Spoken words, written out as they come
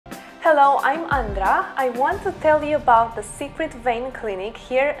Hello, I'm Andra. I want to tell you about the Secret Vein Clinic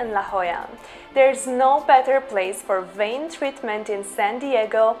here in La Jolla. There's no better place for vein treatment in San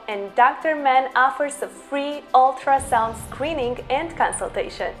Diego, and Dr. Man offers a free ultrasound screening and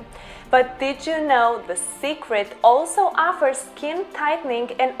consultation. But did you know the Secret also offers skin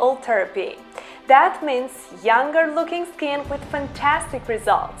tightening and ultherapy? That means younger looking skin with fantastic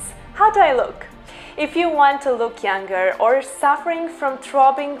results. How do I look? If you want to look younger or suffering from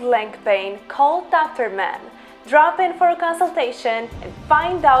throbbing leg pain, call Dr. Man. Drop in for a consultation and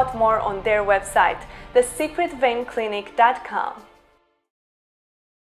find out more on their website, thesecretveinclinic.com.